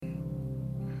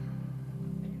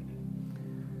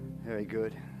Very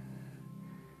good.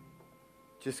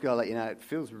 Just got to let you know, it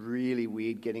feels really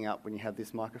weird getting up when you have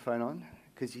this microphone on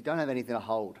because you don't have anything to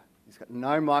hold. It's got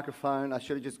no microphone. I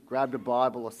should have just grabbed a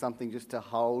Bible or something just to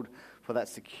hold for that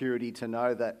security to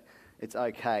know that it's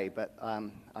okay. But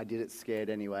I did it scared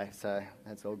anyway, so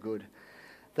that's all good.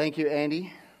 Thank you,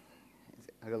 Andy.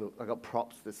 I got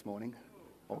props this morning.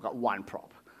 Well, I got one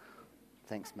prop.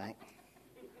 Thanks, mate.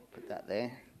 Put that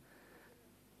there.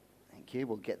 Thank you.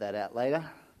 We'll get that out later.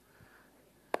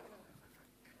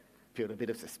 Feel a bit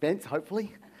of suspense,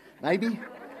 hopefully. Maybe.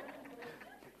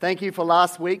 Thank you for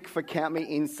last week for Count Me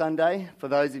In Sunday. For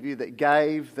those of you that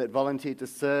gave, that volunteered to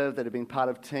serve, that have been part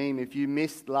of team. If you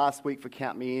missed last week for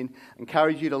Count Me In, I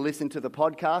encourage you to listen to the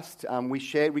podcast.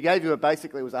 We gave you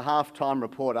it was a half-time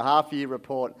report, a half-year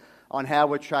report on how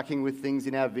we're tracking with things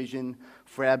in our vision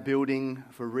for our building,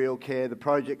 for Real Care, the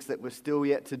projects that we're still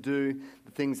yet to do,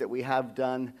 the things that we have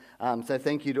done. So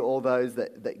thank you to all those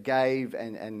that gave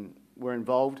and were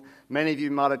involved. Many of you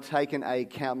might have taken a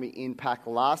Count Me In pack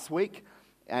last week,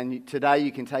 and today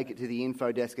you can take it to the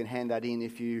info desk and hand that in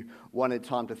if you wanted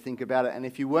time to think about it. And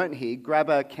if you weren't here,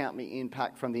 grab a Count Me In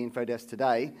pack from the info desk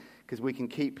today, because we can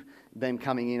keep them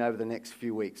coming in over the next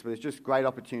few weeks. But it's just great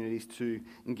opportunities to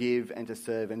give and to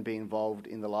serve and be involved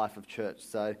in the life of church.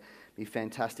 So it'd be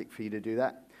fantastic for you to do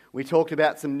that. We talked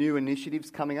about some new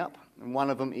initiatives coming up, and one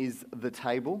of them is The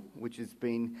Table, which has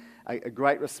been a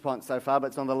great response so far, but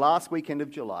it's on the last weekend of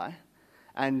July.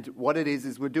 And what it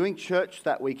is we're doing church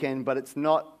that weekend, but it's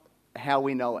not how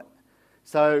we know it.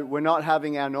 So we're not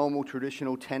having our normal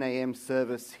traditional 10 a.m.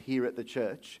 service here at the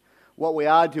church. What we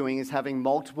are doing is having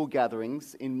multiple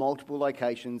gatherings in multiple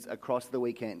locations across the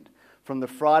weekend, from the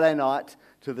Friday night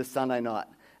to the Sunday night.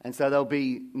 And so there'll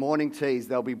be morning teas,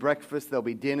 there'll be breakfast, there'll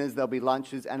be dinners, there'll be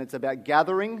lunches, and it's about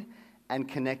gathering and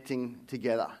connecting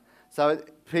together. So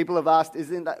people have asked,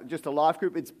 isn't that just a life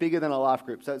group? It's bigger than a life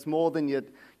group. So it's more than your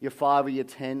 5 or your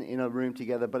 10 in a room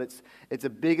together, but it's a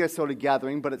bigger sort of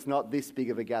gathering, but it's not this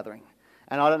big of a gathering.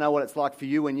 And I don't know what it's like for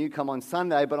you when you come on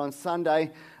Sunday, but on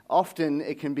Sunday, often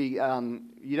it can be,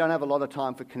 you don't have a lot of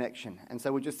time for connection. And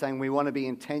so we're just saying we want to be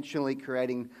intentionally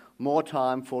creating more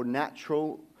time for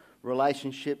natural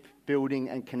relationship building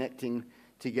and connecting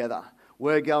together.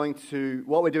 What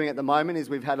we're doing at the moment is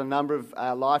we've had a number of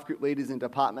life group leaders and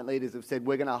department leaders have said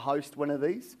we're going to host one of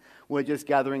these. We're just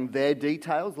gathering their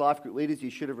details. Life group leaders, you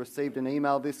should have received an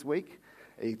email this week.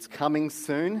 It's coming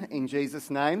soon in Jesus'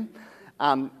 name.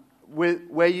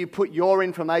 Where you put your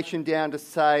information down to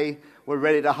say we're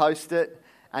ready to host it,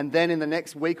 and then in the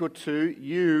next week or two,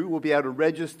 you will be able to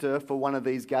register for one of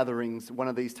these gatherings, one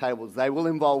of these tables. They will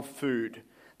involve food.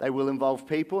 They will involve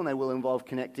people, and they will involve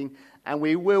connecting. And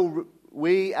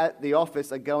we at the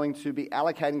office are going to be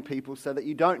allocating people so that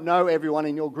you don't know everyone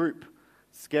in your group.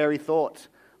 Scary thought.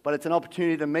 But it's an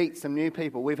opportunity to meet some new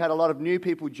people. We've had a lot of new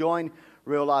people join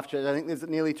Real Life Church. I think there's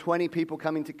nearly 20 people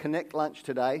coming to Connect Lunch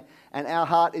today. And our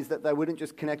heart is that they wouldn't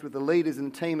just connect with the leaders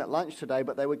and team at lunch today,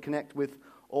 but they would connect with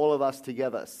all of us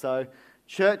together. So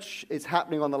church is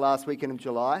happening on the last weekend of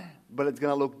July, but it's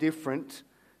going to look different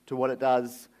to what it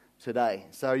does today.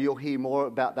 So you'll hear more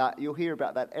about that. You'll hear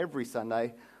about that every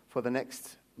Sunday for the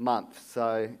next month.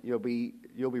 So you'll be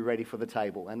ready for the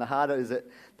table. And the harder is it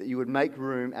that you would make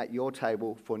room at your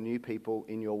table for new people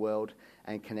in your world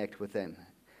and connect with them.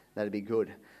 That'd be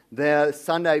good. The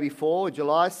Sunday before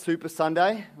July, Super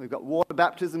Sunday, we've got water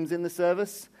baptisms in the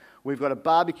service. We've got a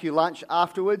barbecue lunch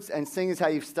afterwards, and seeing as how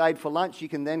you've stayed for lunch, you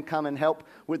can then come and help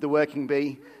with the working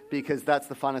bee, because that's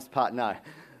the funnest part. No.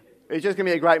 It's just going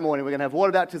to be a great morning. We're going to have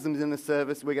water baptisms in the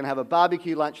service. We're going to have a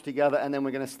barbecue lunch together, and then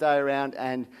we're going to stay around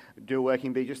and do a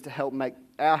working bee just to help make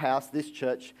our house, this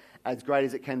church, as great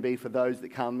as it can be for those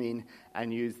that come in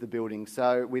and use the building.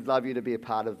 So we'd love you to be a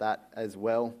part of that as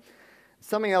well.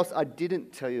 Something else I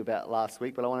didn't tell you about last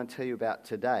week, but I want to tell you about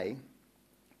today.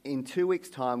 In 2 weeks'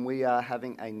 time, we are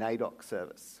having a NAIDOC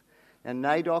service. Now,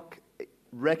 NAIDOC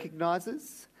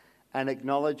recognises and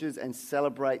acknowledges and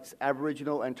celebrates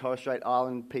Aboriginal and Torres Strait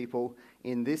Island people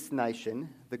in this nation,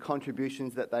 the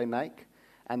contributions that they make,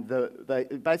 and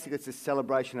basically it's a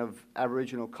celebration of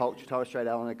Aboriginal culture, Torres Strait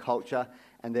Islander culture,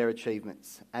 and their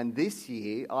achievements. And this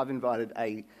year, I've invited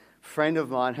a friend of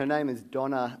mine, her name is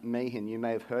Donna Meehan. You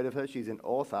may have heard of her. She's an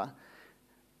author.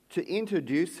 To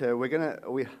introduce her, we're going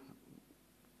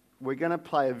to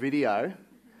play a video.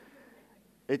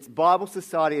 It's Bible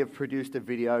Society have produced a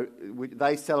video.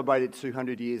 They celebrated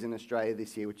 200 years in Australia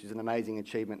this year, which is an amazing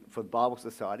achievement for Bible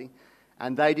Society.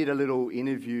 And they did a little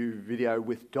interview video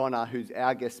with Donna, who's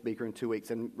our guest speaker in 2 weeks.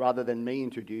 And rather than me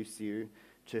introduce you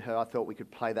to her, I thought we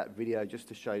could play that video just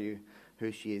to show you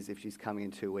who she is if she's coming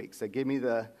in 2 weeks. So give me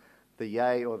the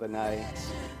yay or the nay.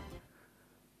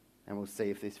 and we'll see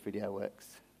if this video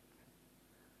works.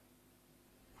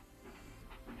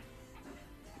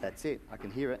 That's it, I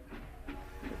can hear it.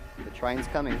 The train's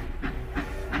coming.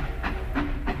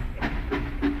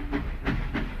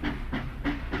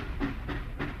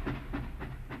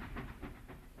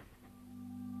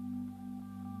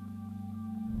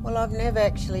 Well, I've never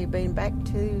actually been back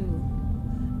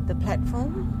to the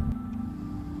platform.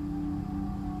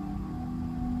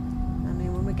 I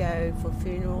mean, when we go for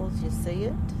funerals, you see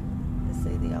it. You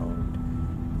see the old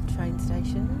train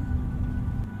station.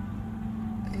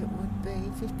 It would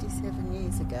be 57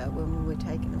 years ago when we were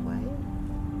taken away.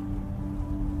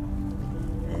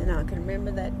 And I can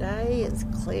remember that day as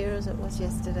clear as it was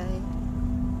yesterday.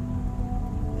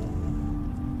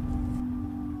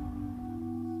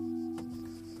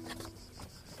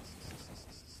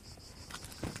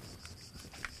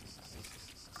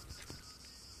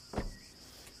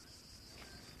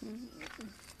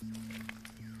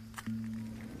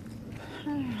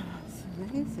 It's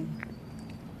amazing.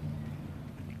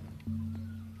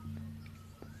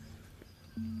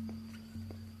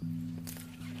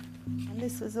 And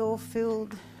this was all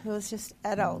filled, it was just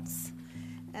adults.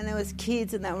 And there was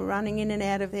kids and they were running in and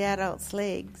out of the adults'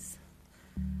 legs.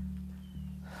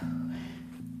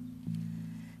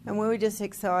 And we were just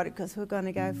excited because we were going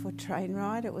to go for a train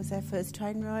ride. It was our first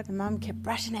train ride. And Mum kept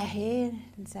brushing her hair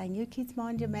and saying, "You kids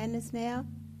mind your manners now."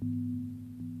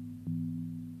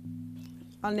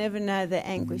 I'll never know the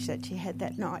anguish that she had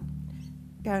that night,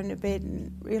 going to bed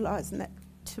and realising that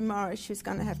tomorrow she was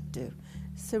going to have to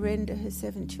surrender her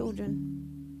 7 children.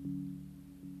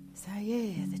 So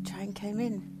yeah, the train came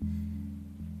in.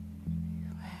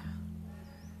 Wow.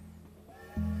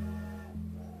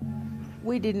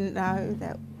 We didn't know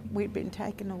that we'd been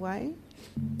taken away.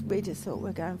 We just thought we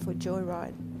were going for a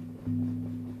joyride.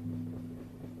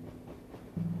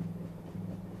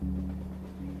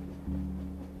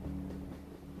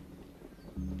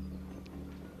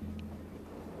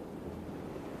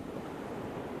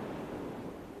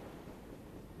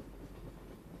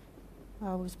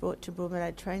 I was brought to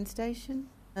Broomlow train station.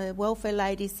 A welfare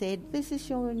lady said, "This is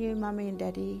your new mummy and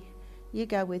daddy. You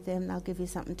go with them, they'll give you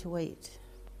something to eat."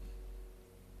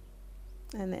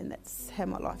 And then that's how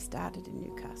my life started in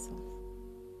Newcastle.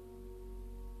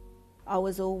 I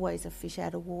was always a fish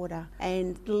out of water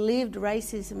and lived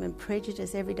racism and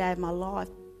prejudice every day of my life.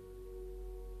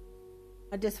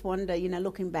 I just wonder,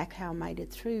 looking back, how I made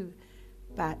it through,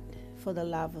 but for the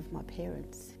love of my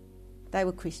parents. They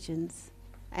were Christians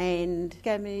and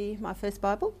gave me my first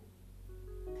Bible.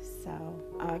 So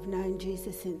I've known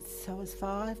Jesus since I was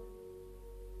 5.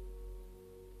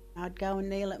 I'd go and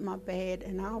kneel at my bed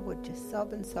and I would just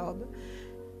sob and sob.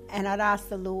 And I'd ask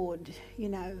the Lord,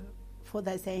 for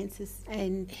those answers.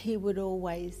 And he would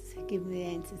always give me the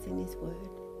answers in his word.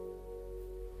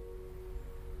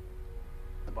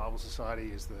 The Bible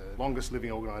Society is the longest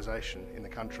living organisation in the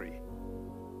country.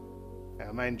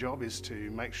 Our main job is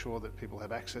to make sure that people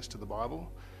have access to the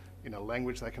Bible in a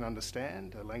language they can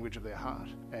understand, a language of their heart.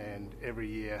 And every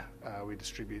year we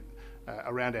distribute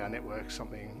around our network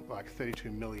something like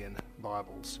 32 million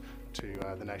Bibles to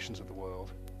the nations of the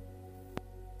world.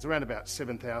 There's around about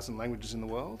 7,000 languages in the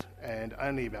world, and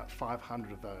only about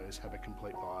 500 of those have a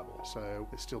complete Bible. So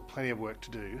there's still plenty of work to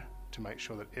do to make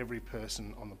sure that every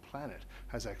person on the planet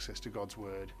has access to God's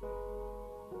Word.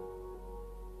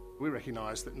 We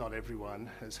recognise that not everyone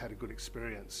has had a good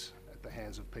experience at the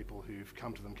hands of people who've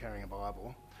come to them carrying a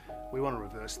Bible. We want to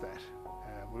reverse that.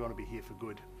 We want to be here for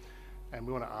good. And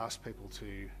we want to ask people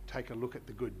to take a look at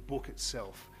the good book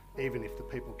itself, even if the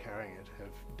people carrying it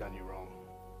have done you wrong.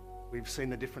 We've seen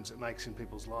the difference it makes in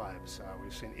people's lives.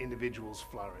 We've seen individuals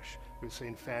flourish. We've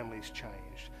seen families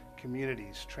changed,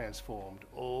 communities transformed,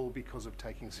 all because of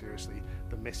taking seriously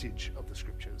the message of the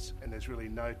Scriptures. And there's really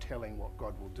no telling what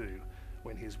God will do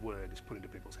when his word is put into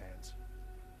people's hands.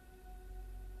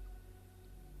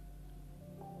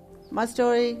 My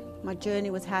story, my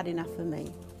journey was hard enough for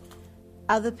me.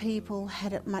 Other people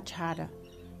had it much harder.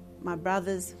 My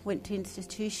brothers went to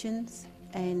institutions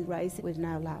and raised with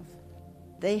no love.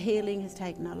 Their healing has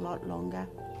taken a lot longer.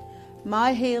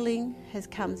 My healing has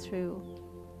come through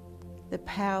the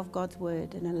power of God's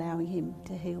word and allowing him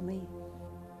to heal me.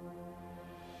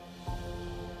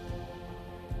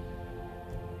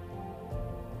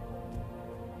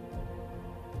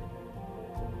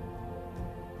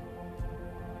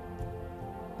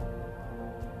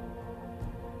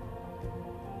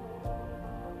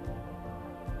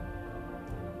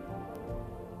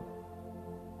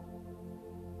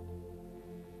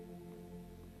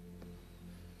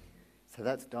 So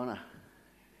that's Donna.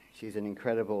 She's an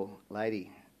incredible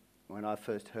lady. When I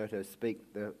first heard her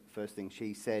speak, the first thing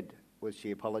she said was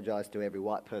she apologised to every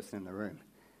white person in the room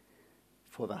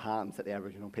for the harms that the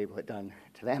Aboriginal people had done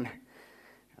to them.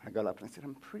 I got up and I said,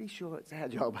 I'm pretty sure it's our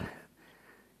job.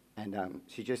 And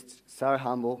she's just so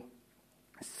humble,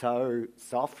 so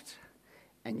soft,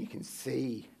 and you can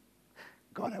see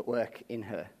God at work in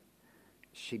her.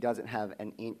 She doesn't have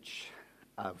an inch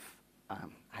of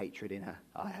hatred in her.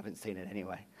 I haven't seen it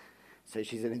anyway. So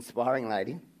she's an inspiring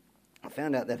lady. I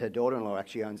found out that her daughter-in-law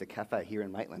actually owns a cafe here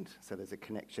in Maitland, so there's a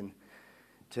connection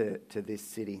to this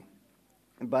city.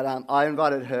 But I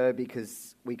invited her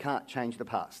because we can't change the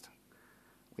past.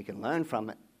 We can learn from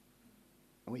it,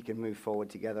 and we can move forward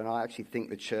together. And I actually think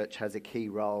the church has a key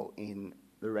role in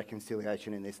the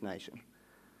reconciliation in this nation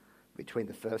between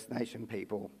the First Nation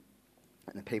people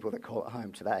and the people that call it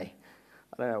home today.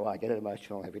 I don't know why I get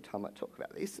emotional every time I talk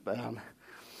about this, but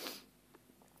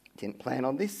didn't plan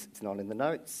on this. It's not in the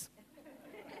notes.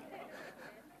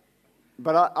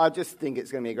 But I just think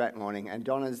it's going to be a great morning. And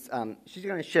Donna's, she's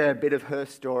going to share a bit of her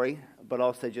story, but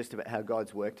also just about how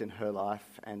God's worked in her life.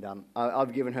 And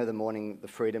I've given her the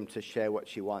freedom to share what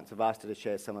she wants. I've asked her to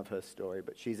share some of her story,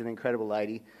 but she's an incredible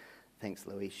lady. Thanks,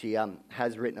 Louie. She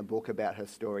has written a book about her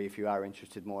story if you are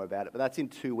interested more about it. But that's in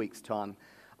 2 weeks' time.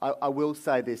 I will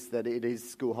say this, that it is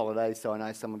school holidays, so I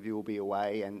know some of you will be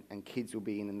away and kids will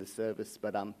be in the service.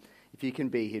 But if you can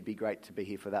be here, it'd be great to be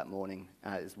here for that morning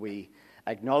as we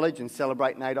acknowledge and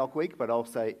celebrate NAIDOC Week, but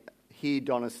also hear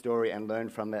Donna's story and learn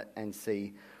from it and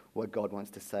see what God wants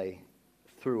to say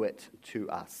through it to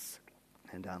us.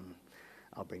 And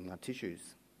I'll bring my tissues,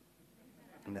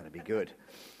 and that'll be good.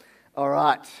 All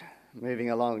right,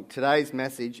 moving along. Today's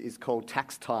message is called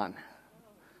Tax Time.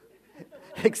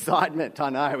 Excitement, I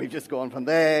know, we've just gone from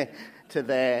there to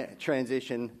there,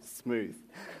 transition smooth.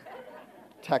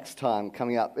 Tax time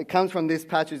coming up. It comes from this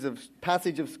passage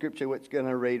of Scripture which we're going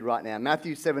to read right now.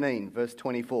 Matthew 17, verse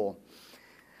 24.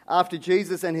 After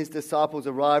Jesus and his disciples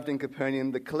arrived in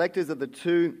Capernaum, the collectors of the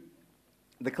two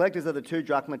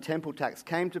drachma temple tax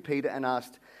came to Peter and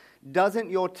asked,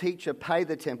 "Doesn't your teacher pay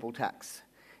the temple tax?"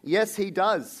 "Yes, he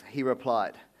does," he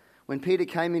replied. When Peter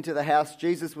came into the house,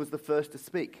 Jesus was the first to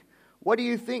speak. "What do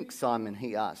you think, Simon?"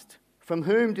 he asked. "From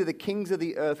whom do the kings of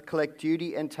the earth collect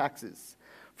duty and taxes?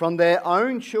 From their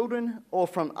own children or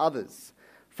from others?"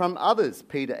 "From others,"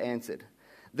 Peter answered.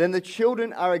 "Then the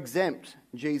children are exempt,"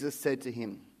 Jesus said to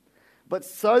him. "But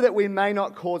so that we may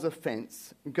not cause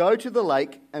offence, go to the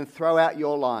lake and throw out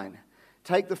your line.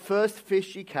 Take the first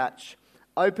fish you catch,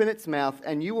 open its mouth,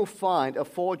 and you will find a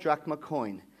 4 drachma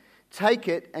coin. Take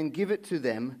it and give it to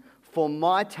them for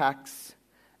my tax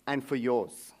and for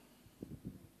yours."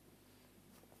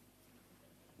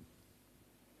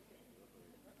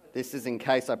 This is in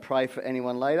case I pray for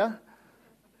anyone later,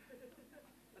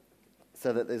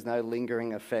 so that there's no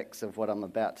lingering effects of what I'm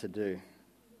about to do.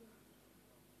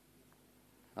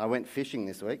 I went fishing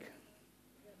this week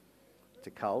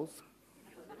to Coles.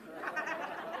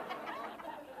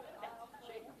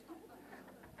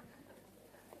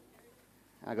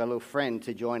 I got a little friend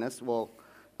to join us. Well,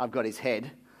 I've got his head,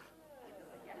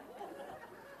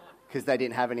 because they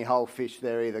didn't have any whole fish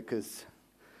there either, because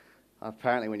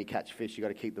apparently when you catch fish, you've got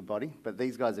to keep the body. But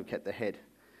these guys have kept the head.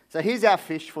 So here's our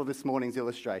fish for this morning's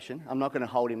illustration. I'm not going to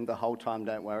hold him the whole time,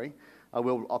 don't worry. I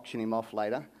will auction him off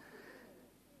later.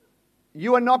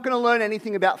 You are not going to learn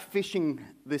anything about fishing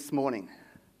this morning.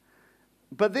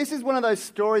 But this is one of those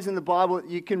stories in the Bible that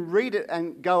you can read it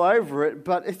and go over it,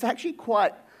 but it's actually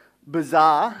quite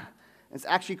bizarre. It's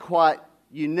actually quite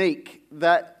unique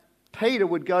that Peter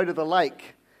would go to the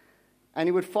lake and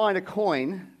he would find a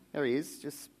coin. There he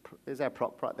is. There's our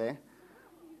prop right there.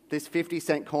 This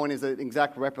 50-cent coin is an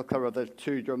exact replica of the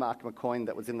 2 drachma coin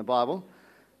that was in the Bible.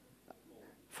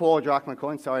 4 drachma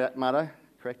coin. Sorry, Marto,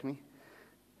 correct me.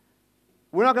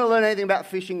 We're not going to learn anything about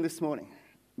fishing this morning.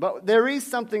 But there is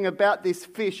something about this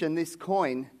fish and this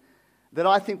coin that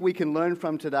I think we can learn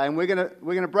from today. And we're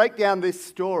going to break down this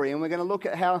story, and we're going to look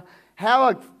at how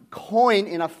a coin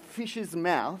in a fish's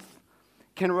mouth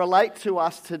can relate to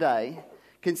us today,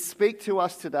 can speak to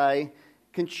us today,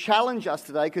 can challenge us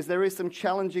today, because there is some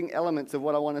challenging elements of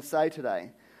what I want to say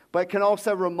today. But it can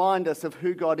also remind us of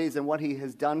who God is and what he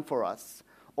has done for us,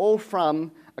 all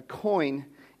from a coin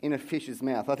in a fish's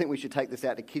mouth. I think we should take this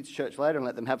out to kids' church later and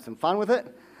let them have some fun with it.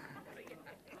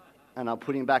 And I'll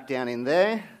put him back down in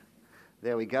there.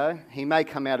 There we go. He may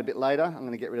come out a bit later. I'm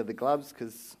going to get rid of the gloves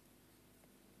because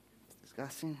it's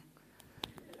disgusting.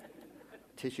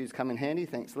 Tissues come in handy.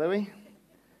 Thanks, Louie.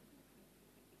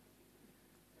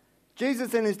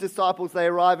 Jesus and his disciples, they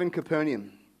arrive in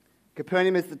Capernaum.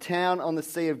 Capernaum is the town on the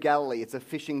Sea of Galilee. It's a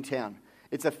fishing town.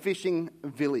 It's a fishing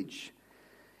village.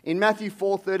 In Matthew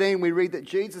 4:13, we read that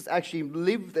Jesus actually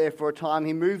lived there for a time.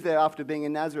 He moved there after being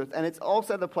in Nazareth. And it's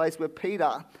also the place where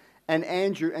Peter and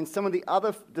Andrew and some of the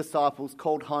other disciples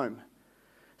called home.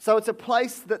 So it's a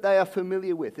place that they are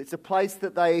familiar with. It's a place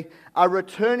that they are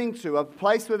returning to, a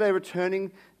place where they're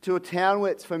returning to a town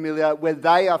where it's familiar, where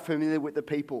they are familiar with the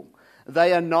people.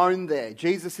 They are known there.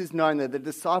 Jesus is known there. The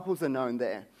disciples are known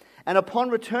there. And upon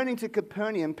returning to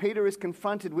Capernaum, Peter is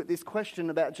confronted with this question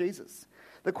about Jesus.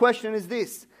 The question is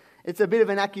this. It's a bit of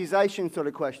an accusation sort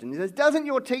of question. He says, doesn't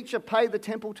your teacher pay the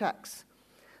temple tax?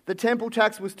 The temple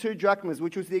tax was 2 drachmas,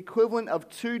 which was the equivalent of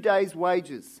 2 days'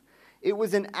 wages. It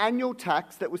was an annual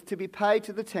tax that was to be paid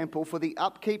to the temple for the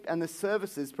upkeep and the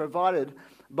services provided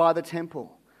by the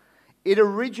temple. It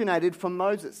originated from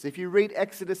Moses. If you read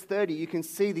Exodus 30, you can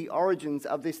see the origins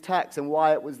of this tax and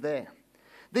why it was there.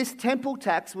 This temple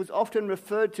tax was often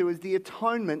referred to as the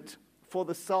atonement for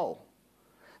the soul.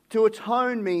 To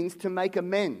atone means to make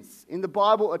amends. In the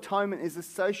Bible, atonement is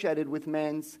associated with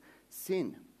man's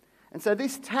sin. And so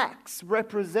this tax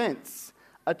represents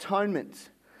atonement.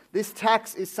 This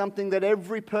tax is something that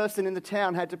every person in the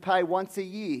town had to pay once a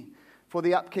year for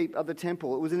the upkeep of the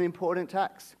temple. It was an important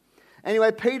tax.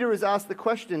 Anyway, Peter is asked the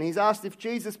question. He's asked if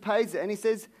Jesus pays it, and he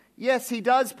says, yes, he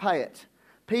does pay it.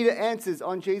 Peter answers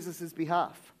on Jesus'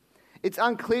 behalf. It's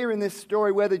unclear in this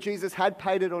story whether Jesus had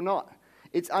paid it or not.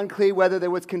 It's unclear whether there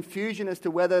was confusion as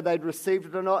to whether they'd received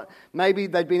it or not. Maybe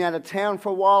they'd been out of town for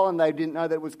a while and they didn't know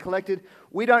that it was collected.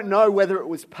 We don't know whether it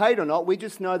was paid or not. We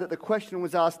just know that the question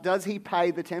was asked, does he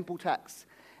pay the temple tax?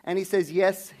 And he says,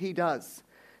 yes, he does.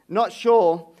 Not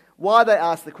sure why they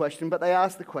asked the question, but they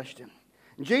asked the question.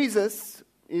 Jesus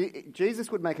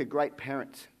would make a great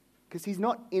parent because he's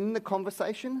not in the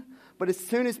conversation, but as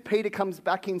soon as Peter comes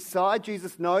back inside,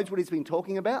 Jesus knows what he's been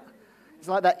talking about. It's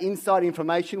like that inside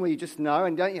information where you just know,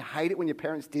 and don't you hate it when your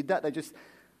parents did that? They just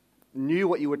knew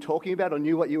what you were talking about or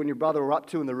knew what you and your brother were up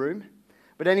to in the room.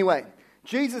 But anyway,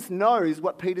 Jesus knows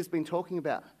what Peter's been talking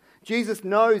about. Jesus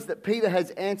knows that Peter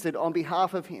has answered on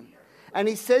behalf of him. And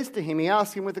he says to him, he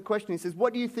asks him with a question, he says,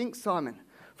 what do you think, Simon?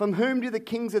 From whom do the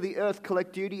kings of the earth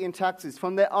collect duty and taxes?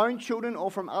 From their own children or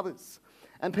from others?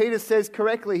 And Peter says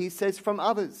correctly, he says, from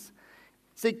others.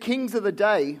 See, kings of the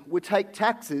day would take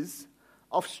taxes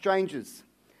off strangers.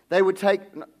 They would take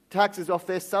taxes off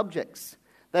their subjects.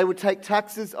 They would take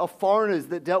taxes off foreigners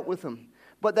that dealt with them.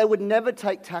 But they would never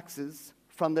take taxes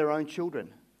from their own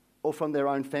children or from their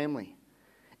own family.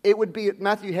 It would be,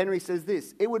 Matthew Henry says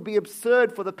this, it would be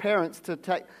absurd for the parents to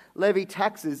levy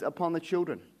taxes upon the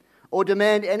children or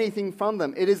demand anything from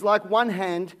them. It is like one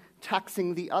hand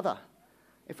taxing the other.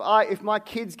 If my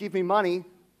kids give me money,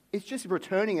 it's just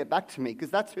returning it back to me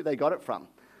because that's who they got it from.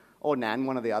 Or Nan,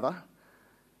 one or the other.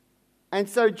 And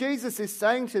so Jesus is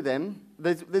saying to them,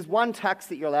 there's one tax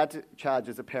that you're allowed to charge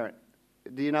as a parent.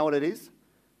 Do you know what it is?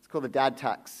 It's called the dad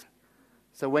tax.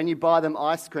 So when you buy them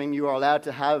ice cream, you are allowed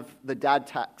to have the dad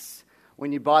tax.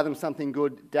 When you buy them something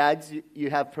good, dads, you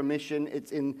have permission.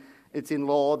 It's in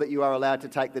law that you are allowed to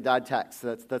take the dad tax.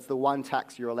 So that's the one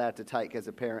tax you're allowed to take as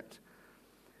a parent.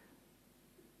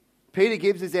 Peter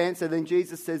gives his answer, then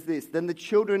Jesus says this, then the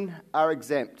children are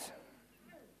exempt.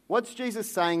 What's Jesus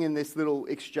saying in this little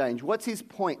exchange? What's his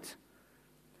point?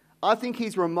 I think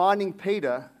he's reminding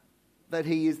Peter that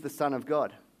he is the Son of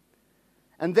God.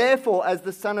 And therefore, as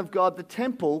the Son of God, the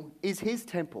temple is his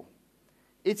temple.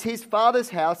 It's his Father's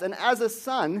house, and as a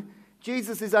son,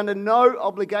 Jesus is under no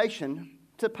obligation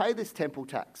to pay this temple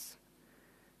tax.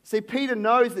 See, Peter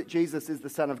knows that Jesus is the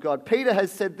Son of God. Peter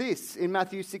has said this in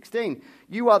Matthew 16,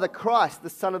 you are the Christ, the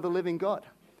Son of the living God.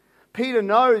 Peter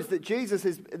knows that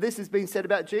this has been said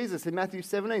about Jesus in Matthew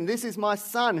 17. This is my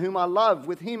Son whom I love.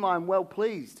 With him I am well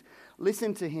pleased.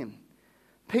 Listen to him.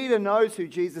 Peter knows who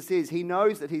Jesus is. He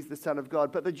knows that he's the Son of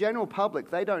God. But the general public,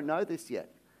 they don't know this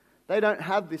yet. They don't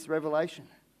have this revelation.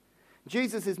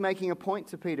 Jesus is making a point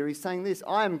to Peter. He's saying this,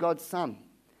 I am God's Son,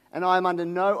 and I am under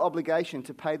no obligation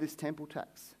to pay this temple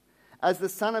tax. As the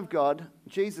Son of God,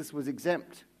 Jesus was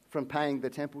exempt from paying the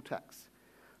temple tax.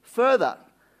 Further,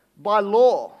 by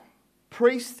law,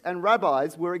 priests and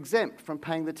rabbis were exempt from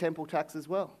paying the temple tax as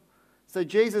well. So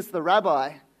Jesus, the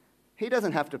rabbi, he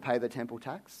doesn't have to pay the temple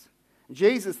tax.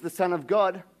 Jesus, the Son of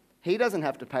God, he doesn't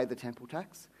have to pay the temple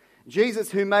tax. Jesus,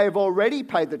 who may have already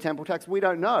paid the temple tax, we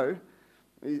don't know,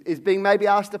 is being maybe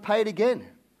asked to pay it again.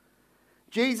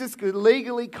 Jesus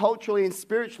legally, culturally, and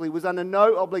spiritually was under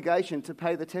no obligation to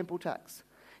pay the temple tax.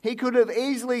 He could have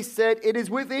easily said, it is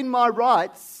within my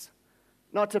rights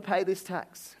not to pay this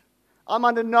tax. I'm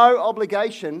under no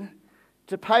obligation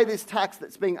to pay this tax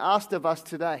that's being asked of us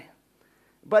today.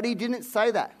 But he didn't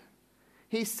say that.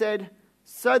 He said,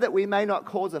 so that we may not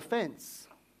cause offense,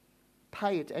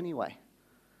 pay it anyway.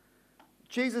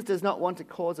 Jesus does not want to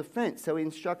cause offense, so he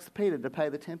instructs Peter to pay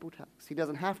the temple tax. He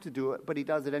doesn't have to do it, but he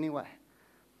does it anyway.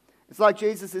 It's like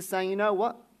Jesus is saying, you know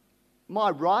what? My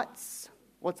rights,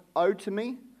 what's owed to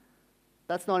me,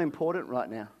 that's not important right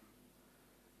now.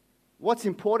 What's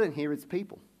important here is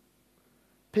people.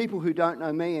 People who don't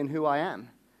know me and who I am.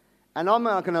 And I'm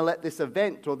not going to let this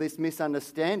event or this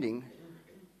misunderstanding,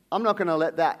 I'm not going to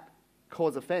let that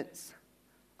cause offense.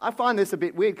 I find this a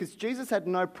bit weird because Jesus had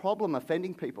no problem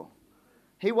offending people.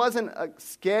 He wasn't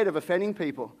scared of offending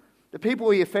people. The people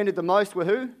he offended the most were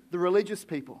who? The religious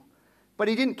people. But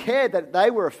he didn't care that they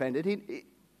were offended.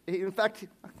 In fact,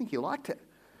 I think he liked it.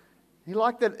 He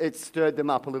liked that it stirred them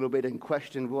up a little bit and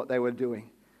questioned what they were doing.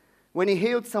 When he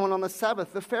healed someone on the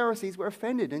Sabbath, the Pharisees were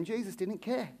offended and Jesus didn't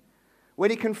care. When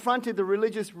he confronted the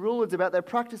religious rulers about their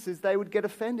practices, they would get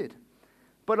offended.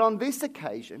 But on this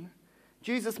occasion,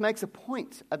 Jesus makes a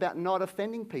point about not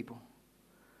offending people.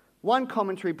 One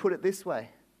commentary put it this way: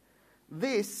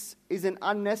 this is an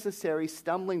unnecessary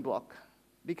stumbling block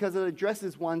because it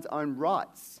addresses one's own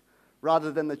rights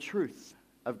rather than the truth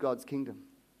of God's kingdom.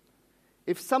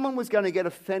 If someone was going to get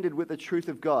offended with the truth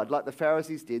of God, like the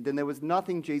Pharisees did, then there was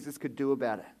nothing Jesus could do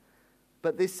about it.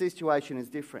 But this situation is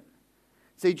different.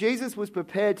 See, Jesus was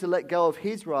prepared to let go of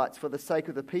his rights for the sake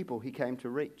of the people he came to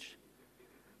reach.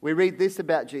 We read this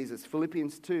about Jesus,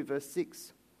 Philippians 2, verse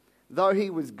 6. Though he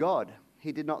was God,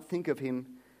 he did not think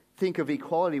of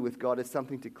equality with God as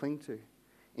something to cling to.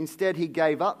 Instead, he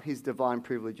gave up his divine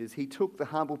privileges. He took the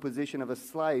humble position of a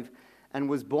slave and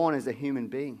was born as a human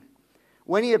being.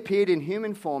 When he appeared in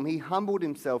human form, he humbled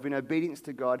himself in obedience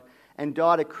to God and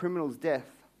died a criminal's death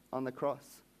on the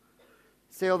cross.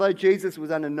 See, although Jesus was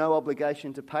under no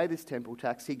obligation to pay this temple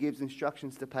tax, he gives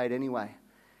instructions to pay it anyway.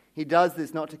 He does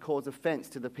this not to cause offense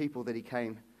to the people that he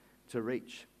came to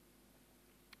reach.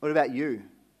 What about you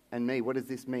and me? What does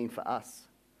this mean for us?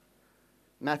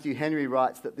 Matthew Henry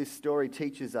writes that this story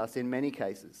teaches us, in many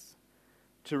cases,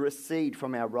 to recede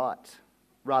from our right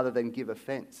rather than give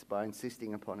offence by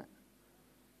insisting upon it.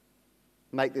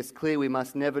 Make this clear, we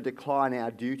must never decline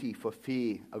our duty for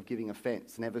fear of giving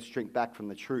offence, never shrink back from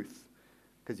the truth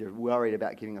because you're worried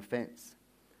about giving offence.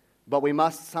 But we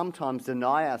must sometimes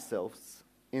deny ourselves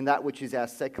in that which is our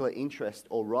secular interest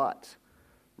or right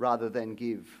rather than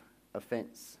give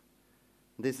offence.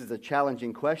 This is a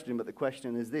challenging question, but the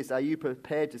question is this: are you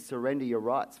prepared to surrender your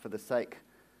rights for the sake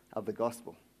of the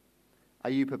gospel? Are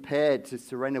you prepared to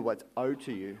surrender what's owed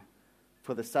to you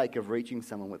for the sake of reaching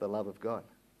someone with the love of God?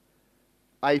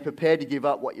 Are you prepared to give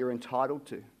up what you're entitled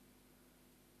to?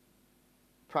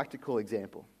 Practical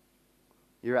example.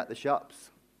 You're at the shops.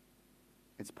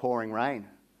 It's pouring rain.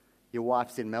 Your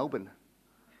wife's in Melbourne.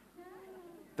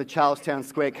 The Charlestown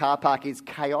Square car park is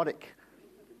chaotic.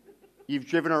 You've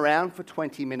driven around for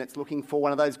 20 minutes looking for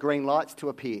one of those green lights to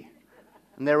appear,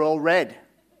 and they're all red.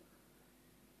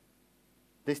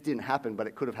 This didn't happen, but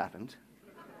it could have happened.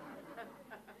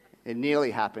 It nearly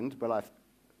happened, but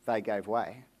they gave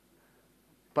way.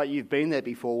 But you've been there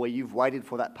before where you've waited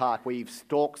for that park, where you've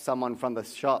stalked someone from the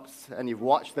shops and you've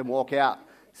watched them walk out,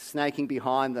 snaking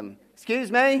behind them. Excuse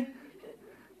me?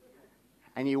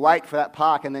 And you wait for that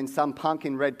park and then some punk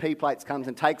in red P-plates comes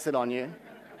and takes it on you.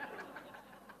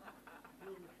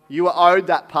 You were owed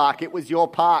that park. It was your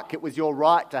park. It was your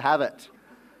right to have it.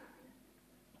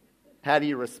 How do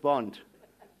you respond?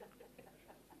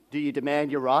 Do you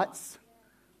demand your rights?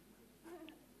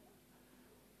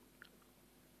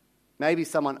 Maybe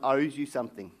someone owes you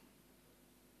something.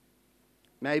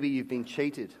 Maybe you've been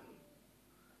cheated.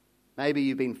 Maybe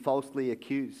you've been falsely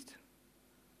accused.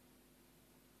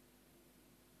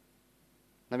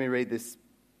 Let me read this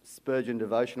Spurgeon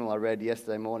devotional I read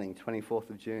yesterday morning, 24th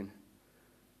of June.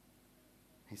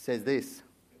 He says this: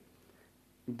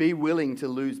 be willing to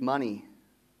lose money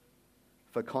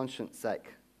for conscience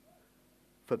sake,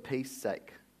 for peace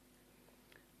sake.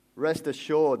 Rest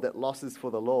assured that losses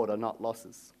for the Lord are not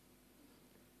losses.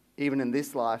 Even in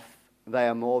this life, they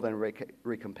are more than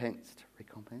recompensed.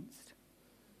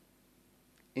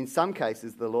 In some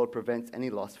cases, the Lord prevents any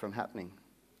loss from happening.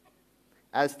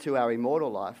 As to our immortal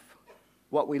life,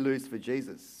 what we lose for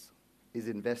Jesus is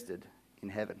invested in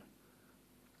heaven.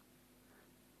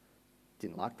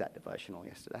 Didn't like that devotional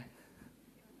yesterday.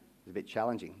 It was a bit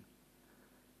challenging.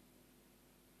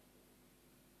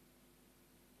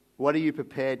 What are you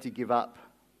prepared to give up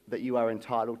that you are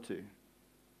entitled to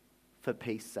for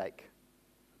peace sake,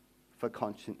 for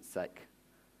conscience sake?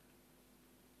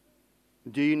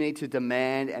 Do you need to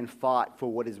demand and fight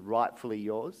for what is rightfully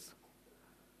yours?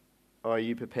 Or are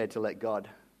you prepared to let God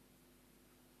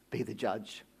be the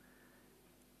judge?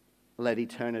 Let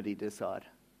eternity decide.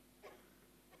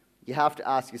 you have to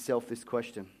ask yourself this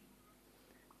question.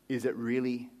 Is it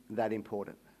really that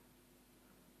important?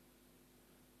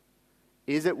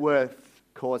 Is it worth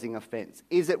causing offense?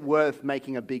 Is it worth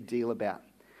making a big deal about?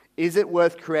 Is it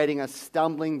worth creating a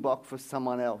stumbling block for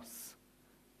someone else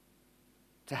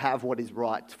to have what is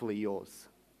rightfully yours?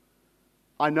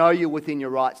 I know you're within your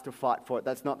rights to fight for it.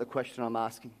 That's not the question I'm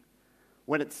asking.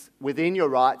 When it's within your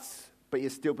rights, but you're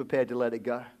still prepared to let it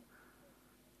go.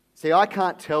 See, I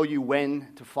can't tell you when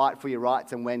to fight for your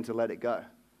rights and when to let it go.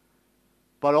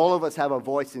 But all of us have a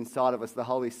voice inside of us, the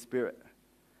Holy Spirit.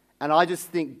 And I just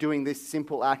think doing this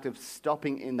simple act of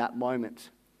stopping in that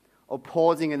moment, or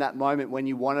pausing in that moment when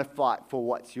you want to fight for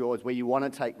what's yours, where you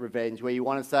want to take revenge, where you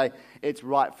want to say, it's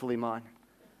rightfully mine.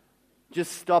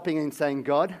 Just stopping and saying,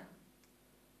 God,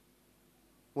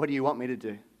 what do you want me to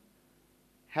do?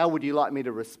 How would you like me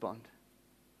to respond?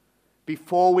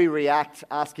 Before we react,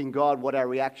 asking God what our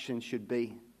reaction should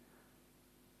be.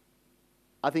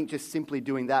 I think just simply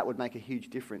doing that would make a huge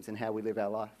difference in how we live our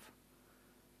life.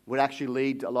 Would actually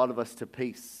lead a lot of us to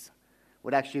peace.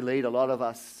 Would actually lead a lot of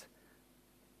us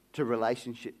to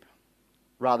relationship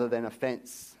rather than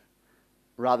offense,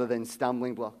 rather than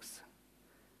stumbling blocks.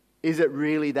 Is it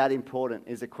really that important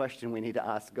is a question we need to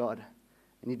ask God.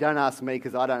 And you don't ask me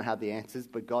because I don't have the answers,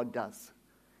 but God does.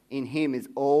 In Him is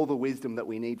all the wisdom that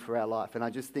we need for our life. And I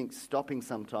just think stopping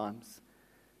sometimes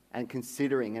and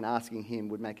considering and asking Him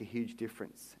would make a huge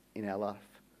difference in our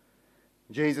life.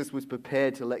 Jesus was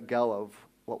prepared to let go of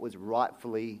what was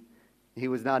rightfully, He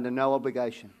was under no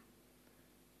obligation.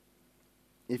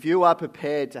 If you are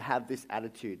prepared to have this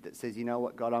attitude that says, you know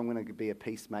what, God, I'm going to be a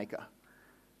peacemaker.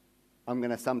 I'm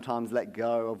going to sometimes let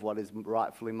go of what is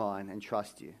rightfully mine and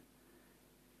trust you.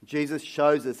 Jesus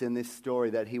shows us in this story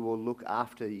that He will look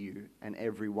after you and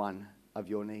every one of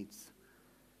your needs.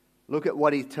 Look at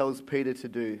what He tells Peter to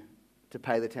do to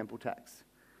pay the temple tax.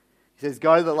 He says,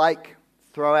 go to the lake,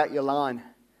 throw out your line.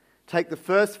 Take the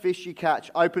first fish you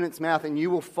catch, open its mouth, and you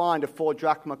will find a 4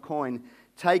 drachma coin.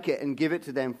 Take it and give it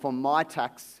to them for my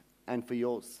tax and for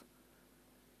yours.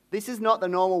 This is not the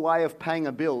normal way of paying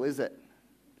a bill, is it?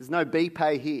 There's no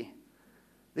BPay here.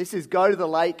 This is go to the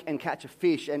lake and catch a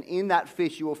fish, and in that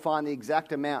fish you will find the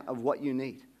exact amount of what you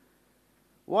need.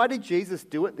 Why did Jesus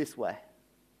do it this way?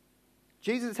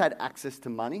 Jesus had access to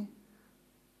money.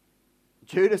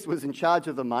 Judas was in charge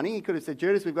of the money. He could have said,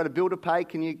 Judas, we've got a bill to pay.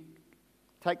 Can you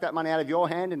take that money out of your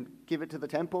hand and give it to the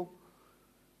temple?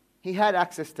 He had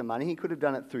access to money. He could have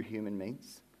done it through human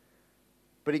means.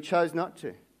 But He chose not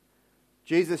to.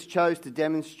 Jesus chose to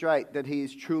demonstrate that He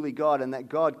is truly God and that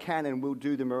God can and will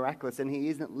do the miraculous, and He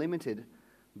isn't limited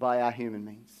by our human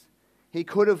means. He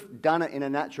could have done it in a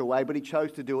natural way, but He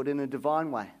chose to do it in a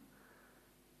divine way.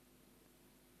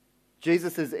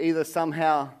 Jesus has either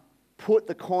somehow put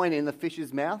the coin in the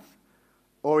fish's mouth,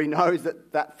 or He knows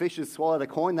that that fish has swallowed a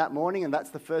coin that morning and that's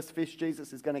the first fish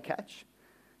Jesus is going to catch.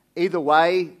 Either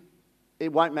way,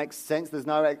 it won't make sense. There's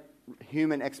no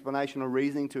human explanation or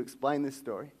reasoning to explain this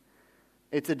story.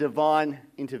 It's a divine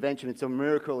intervention. It's a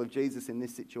miracle of Jesus in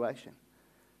this situation.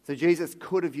 So Jesus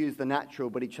could have used the natural,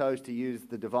 but He chose to use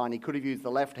the divine. He could have used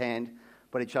the left hand,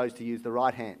 but He chose to use the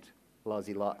right hand.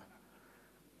 Lousy lot.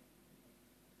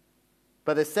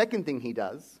 But the second thing He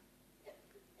does,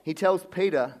 He tells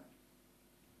Peter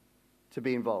to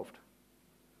be involved.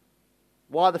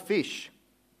 Why the fish?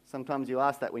 Sometimes you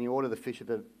ask that when you order the fish at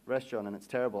the restaurant and it's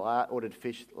terrible. I ordered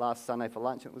fish last Sunday for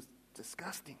lunch and it was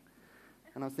disgusting.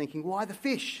 And I was thinking, why the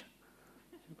fish?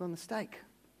 Should have gone the steak.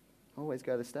 Always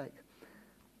go the steak.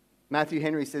 Matthew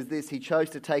Henry says this, He chose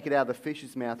to take it out of the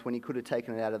fish's mouth when He could have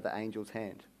taken it out of the angel's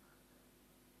hand.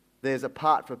 There's a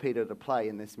part for Peter to play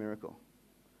in this miracle.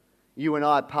 You and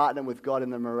I partner with God in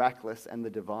the miraculous and the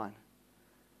divine.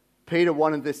 Peter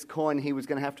wanted this coin. He was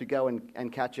going to have to go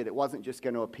and catch it. It wasn't just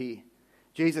going to appear.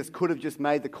 Jesus could have just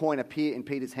made the coin appear in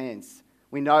Peter's hands.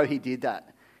 We know He did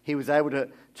that. He was able to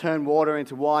turn water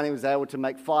into wine. He was able to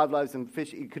make 5 loaves and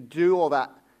fish. He could do all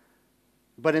that.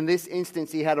 But in this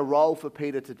instance, He had a role for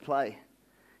Peter to play.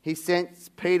 He sent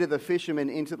Peter the fisherman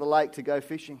into the lake to go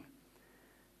fishing.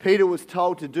 Peter was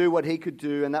told to do what he could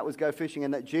do, and that was go fishing,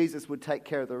 and that Jesus would take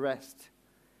care of the rest.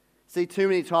 See, too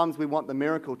many times we want the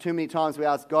miracle. Too many times we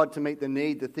ask God to meet the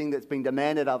need, the thing that's been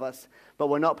demanded of us, but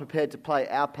we're not prepared to play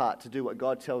our part to do what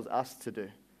God tells us to do.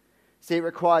 See, it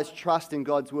requires trust in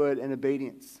God's word and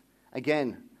obedience.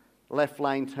 Again, left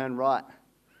lane, turn right.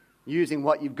 Using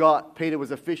what you've got. Peter was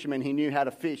a fisherman. He knew how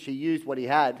to fish. He used what he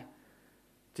had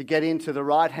to get into the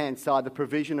right-hand side, the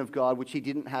provision of God, which he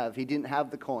didn't have. He didn't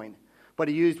have the coin. But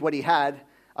he used what he had,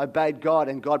 obeyed God,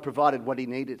 and God provided what he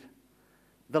needed.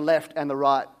 The left and the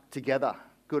right together.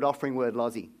 Good offering word,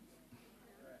 Lozzie.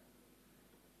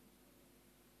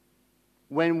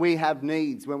 when we have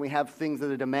needs, when we have things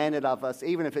that are demanded of us,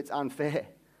 even if it's unfair.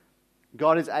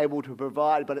 God is able to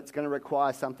provide, but it's going to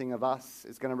require something of us.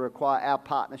 It's going to require our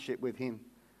partnership with him.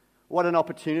 What an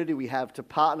opportunity we have to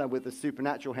partner with the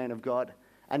supernatural hand of God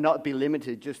and not be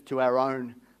limited just to our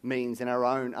own means and our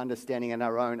own understanding and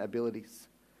our own abilities.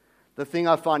 The thing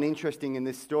I find interesting in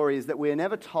this story is that we are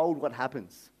never told what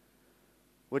happens.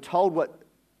 We're told what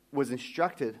was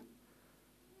instructed.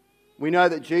 We know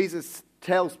that Jesus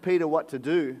tells Peter what to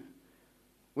do.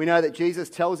 We know that Jesus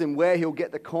tells him where he'll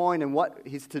get the coin and what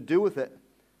he's to do with it.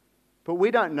 But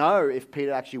we don't know if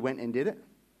Peter actually went and did it.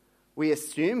 We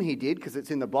assume he did because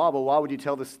it's in the Bible. Why would you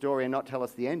tell the story and not tell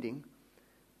us the ending?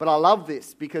 But I love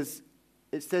this because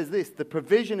it says this, the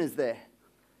provision is there.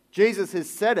 Jesus has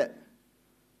said it,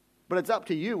 but it's up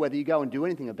to you whether you go and do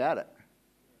anything about it.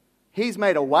 He's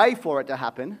made a way for it to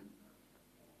happen,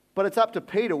 but it's up to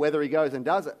Peter whether he goes and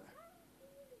does it.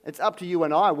 It's up to you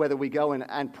and I whether we go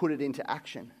and put it into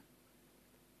action.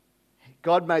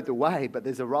 God made the way, but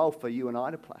there's a role for you and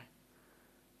I to play.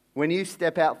 When you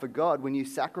step out for God, when you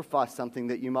sacrifice something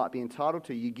that you might be entitled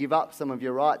to, you give up some of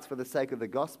your rights for the sake of the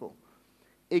gospel.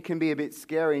 It can be a bit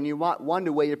scary and you might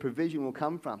wonder where your provision will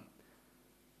come from.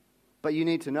 But you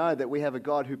need to know that we have a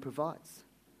God who provides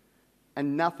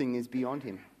and nothing is beyond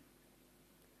him.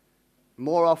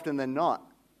 More often than not,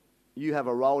 you have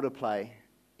a role to play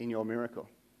in your miracle.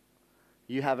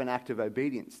 You have an act of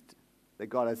obedience that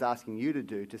God is asking you to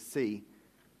do to see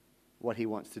what he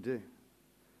wants to do.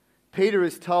 Peter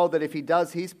is told that if he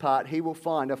does his part, he will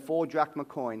find a 4 drachma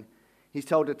coin. He's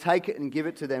told to take it and give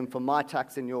it to them for my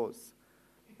tax and yours.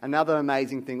 Another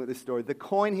amazing thing with this story, the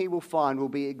coin he will find will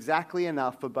be exactly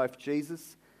enough for both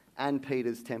Jesus and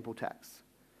Peter's temple tax.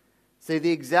 See,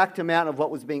 the exact amount of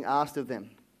what was being asked of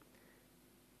them.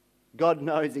 God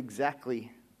knows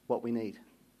exactly what we need.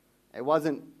 It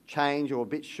wasn't change or a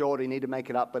bit short, he needed to make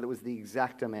it up, but it was the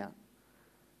exact amount.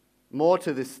 More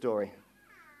to this story.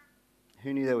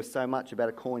 Who knew there was so much about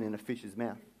a coin in a fish's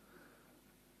mouth?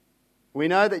 We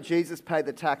know that Jesus paid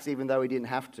the tax even though he didn't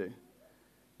have to.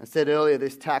 I said earlier,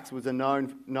 this tax was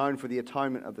known for the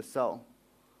atonement of the soul.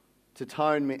 To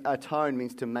atone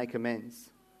means to make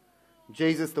amends.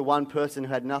 Jesus, the one person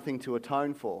who had nothing to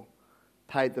atone for,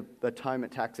 paid the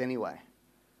atonement tax anyway.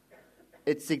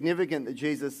 It's significant that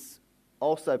Jesus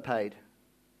also paid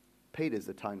Peter's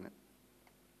atonement,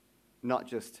 not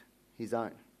just his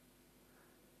own.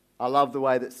 I love the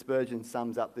way that Spurgeon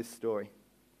sums up this story.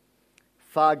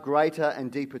 Far greater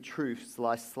and deeper truths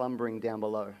lie slumbering down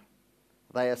below.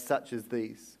 They are such as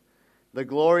these: the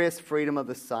glorious freedom of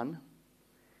the Son,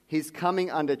 his coming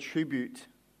under tribute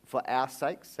for our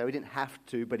sakes, so he didn't have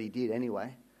to, but he did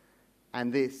anyway,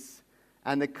 and this,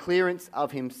 and the clearance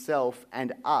of himself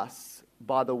and us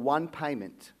by the one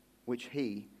payment which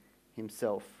he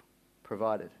himself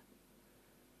provided.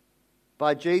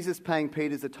 By Jesus paying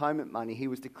Peter's atonement money, he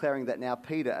was declaring that now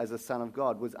Peter, as a son of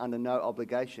God, was under no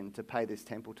obligation to pay this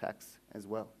temple tax as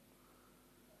well.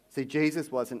 See,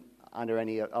 Jesus wasn't under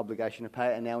any obligation to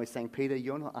pay it, and now he's saying, Peter,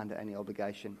 you're not under any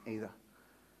obligation either.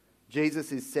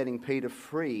 Jesus is setting Peter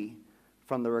free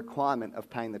from the requirement of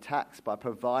paying the tax by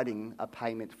providing a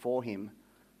payment for him.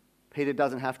 Peter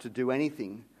doesn't have to do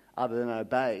anything other than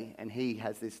obey, and he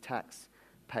has this tax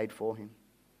paid for him.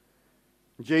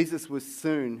 Jesus was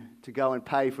soon to go and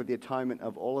pay for the atonement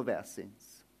of all of our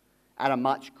sins at a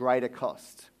much greater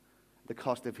cost, the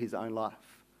cost of his own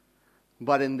life.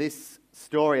 But in this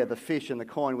story of the fish and the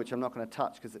coin, which I'm not going to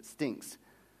touch because it stinks,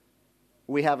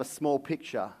 we have a small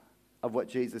picture of what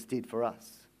Jesus did for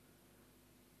us.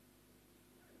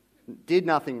 Did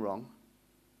nothing wrong,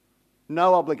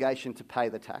 no obligation to pay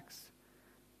the tax,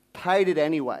 paid it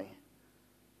anyway,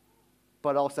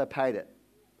 but also paid it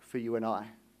for you and I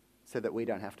so that we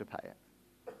don't have to pay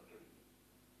it.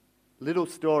 Little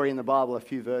story in the Bible, a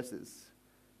few verses,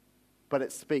 but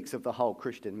it speaks of the whole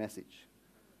Christian message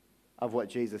of what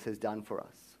Jesus has done for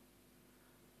us.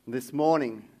 This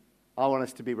morning, I want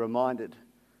us to be reminded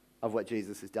of what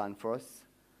Jesus has done for us,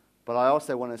 but I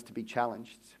also want us to be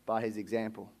challenged by his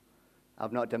example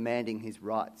of not demanding his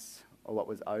rights or what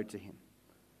was owed to him,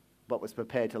 but was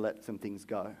prepared to let some things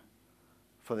go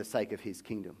for the sake of his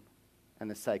kingdom and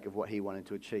the sake of what he wanted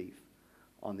to achieve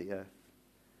on the earth.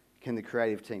 Can the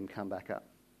creative team come back up?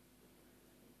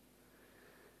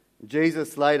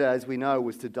 Jesus later, as we know,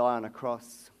 was to die on a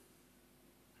cross.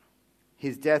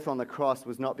 His death on the cross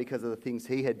was not because of the things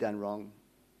he had done wrong,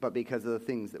 but because of the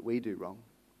things that we do wrong.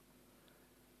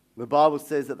 The Bible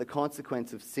says that the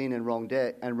consequence of sin and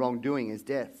wrongdoing is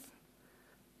death.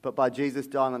 But by Jesus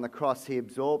dying on the cross, he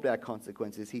absorbed our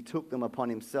consequences. He took them upon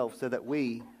himself so that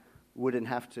we wouldn't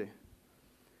have to.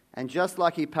 And just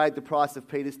like he paid the price of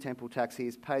Peter's temple tax, he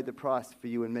has paid the price for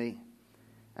you and me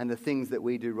and the things that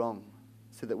we do wrong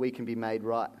so that we can be made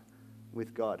right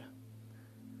with God.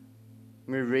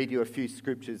 Let me read you a few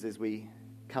scriptures as we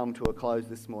come to a close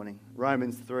this morning.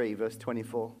 Romans 3, verse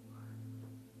 24.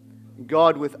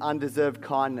 God, with undeserved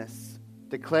kindness,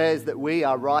 declares that we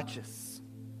are righteous.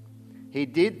 He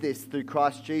did this through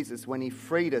Christ Jesus when he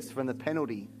freed us from the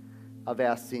penalty of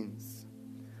our sins.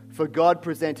 For God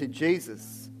presented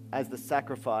Jesus as the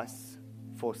sacrifice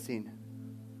for sin.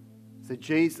 So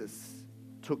Jesus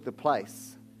took the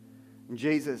place. And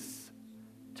Jesus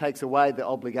takes away the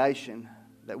obligation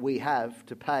that we have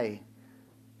to pay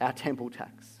our temple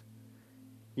tax.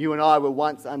 You and I were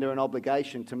once under an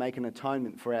obligation to make an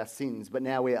atonement for our sins, but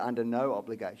now we are under no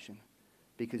obligation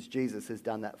because Jesus has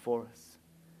done that for us.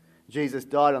 Jesus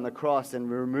died on the cross and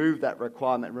removed that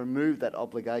requirement, removed that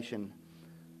obligation.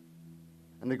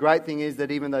 And the great thing is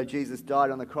that even though Jesus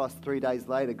died on the cross, 3 days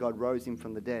later, God rose him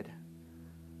from the dead.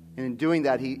 And in doing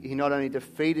that, he not only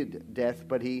defeated death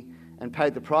and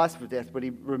paid the price for death, but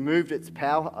he removed its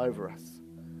power over us.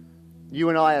 You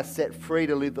and I are set free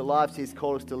to live the lives he's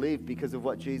called us to live because of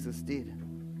what Jesus did.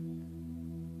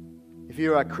 If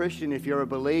you're a Christian, if you're a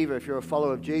believer, if you're a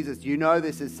follower of Jesus, you know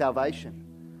this is salvation.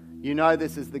 You know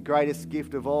this is the greatest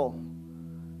gift of all,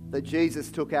 that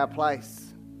Jesus took our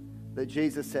place, that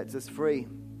Jesus sets us free.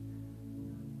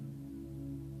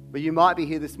 But you might be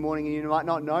here this morning and you might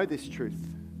not know this truth.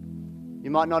 You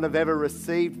might not have ever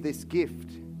received this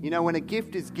gift. You know, when a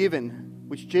gift is given,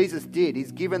 which Jesus did,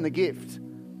 he's given the gift,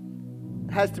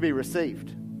 it has to be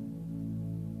received.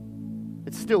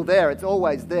 It's still there. It's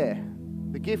always there.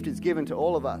 The gift is given to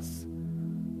all of us.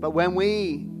 But when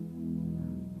we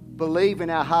believe in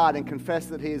our heart and confess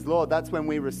that he is Lord, that's when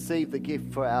we receive the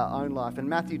gift for our own life. And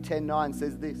Matthew 10:9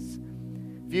 says this: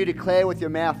 if you declare with your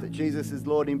mouth that Jesus is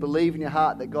Lord and believe in your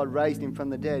heart that God raised him from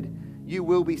the dead, you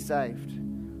will be saved.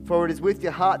 For it is with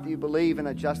your heart that you believe and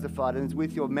are justified, and it's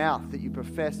with your mouth that you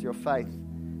profess your faith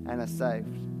and are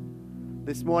saved.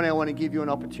 This morning I want to give you an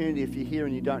opportunity if you're here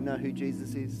and you don't know who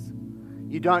Jesus is.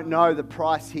 You don't know the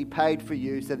price he paid for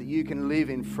you so that you can live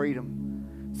in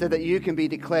freedom, so that you can be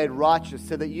declared righteous,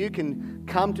 so that you can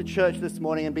come to church this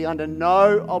morning and be under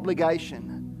no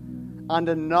obligation,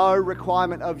 under no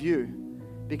requirement of you,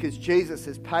 because Jesus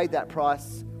has paid that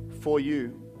price for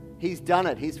you. He's done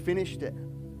it. He's finished it.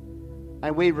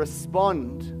 And we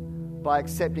respond by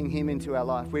accepting him into our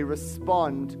life. We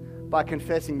respond by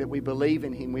confessing that we believe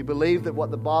in him. We believe that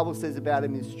what the Bible says about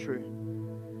him is true.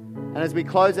 And as we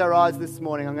close our eyes this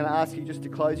morning, I'm going to ask you just to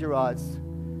close your eyes.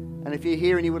 And if you're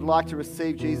here and you would like to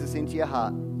receive Jesus into your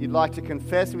heart, you'd like to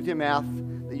confess with your mouth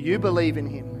that you believe in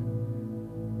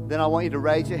him, then I want you to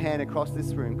raise your hand across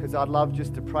this room, because I'd love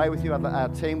just to pray with you. Our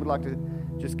team would like to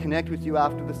just connect with you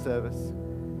after the service.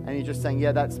 And you're just saying,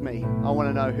 yeah, that's me. I want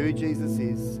to know who Jesus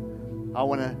is. I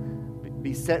want to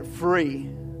be set free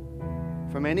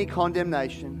from any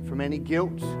condemnation, from any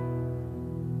guilt,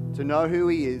 to know who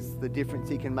he is, the difference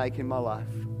he can make in my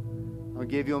life. I'll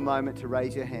give you a moment to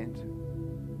raise your hand.